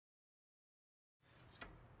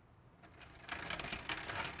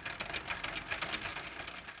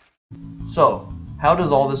So, how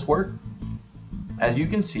does all this work? As you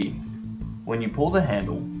can see, when you pull the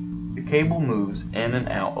handle, the cable moves in and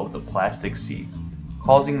out of the plastic seat,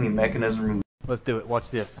 causing the mechanism to move. Let's do it.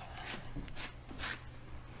 Watch this.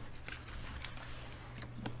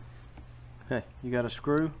 Okay, you got a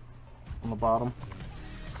screw on the bottom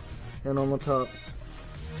and on the top.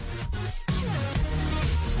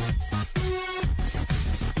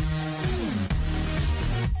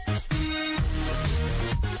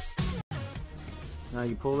 Now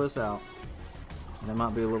you pull this out, and it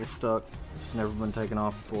might be a little stuck. It's never been taken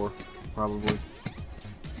off before, probably.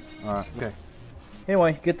 Alright, okay.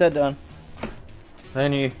 Anyway, get that done.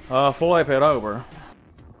 Then you flip it over.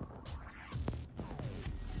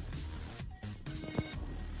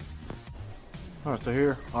 Alright, so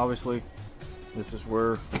here, obviously, this is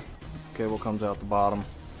where the cable comes out the bottom.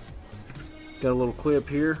 It's got a little clip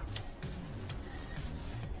here.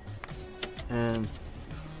 And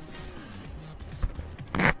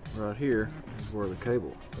right here is where the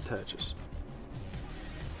cable attaches.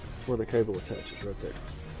 Where the cable attaches, right there.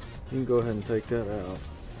 You can go ahead and take that out.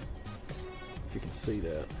 If you can see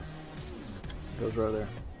that. It goes right there.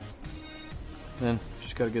 Then,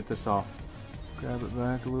 just got to get this off. Grab it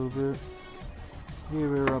back a little bit.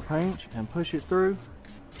 Give it a pinch and push it through.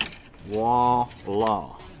 Voila.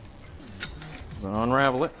 I'm going to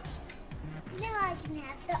unravel it. Now I can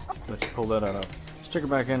have the... Let you pull that out of it. Stick it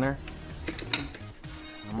back in there.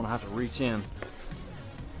 I'm going to have to reach in.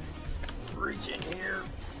 Reach in here.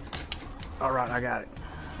 Alright, I got it.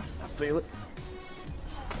 I feel it.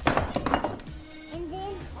 And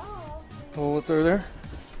then, oh. Pull it through there.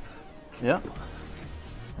 Yep.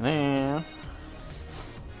 And then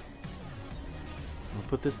I'll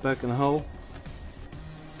put this back in the hole.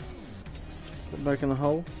 Put it back in the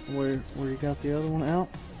hole where you got the other one out.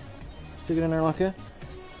 Stick it in there like that.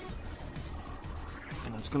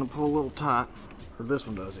 And it's gonna pull a little tight, or this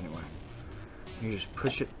one does anyway. You just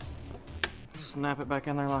push it, snap it back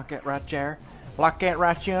in there like that right there. Like that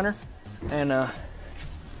right yonder. And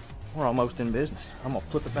we're almost in business. I'm gonna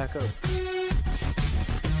flip it back over.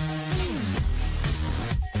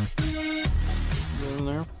 Go in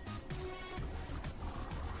there.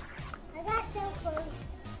 I got so close.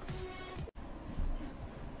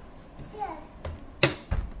 Yeah.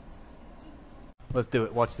 Let's do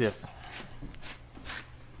it. Watch this.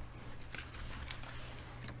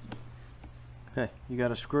 Okay, you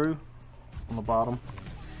got a screw on the bottom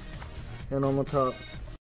and on the top.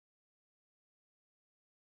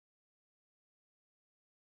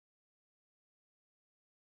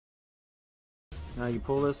 Now you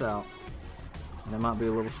pull this out, and it might be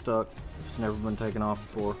a little stuck if it's never been taken off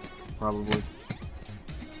before, probably.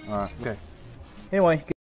 Alright, okay. Anyway.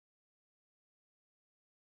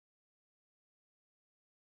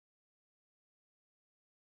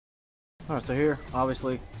 Alright, so here,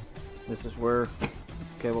 obviously, this is where the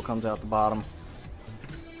cable comes out the bottom.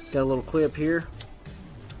 It's got a little clip here.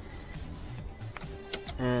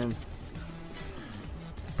 And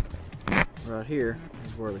right here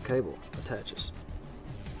is where the cable attaches.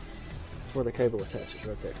 It's where the cable attaches,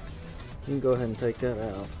 right there. You can go ahead and take that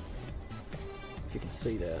out. If you can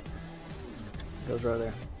see that. It goes right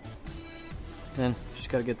there. Then, just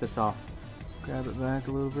got to get this off. Grab it back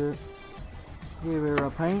a little bit. Give it a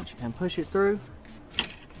pinch and push it through.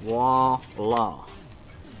 Voila.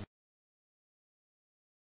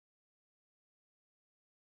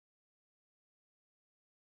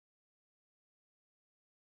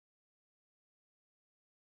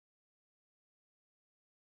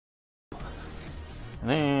 And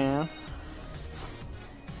then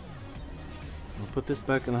we'll put this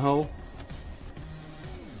back in the hole.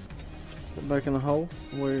 Put it back in the hole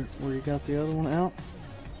where you got the other one out.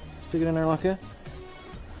 Stick it in there like that.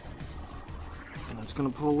 And it's gonna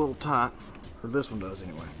pull a little tight, or this one does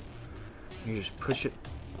anyway. You just push it,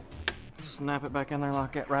 snap it back in there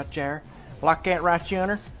like that right there. Like that right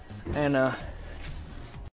yonder. And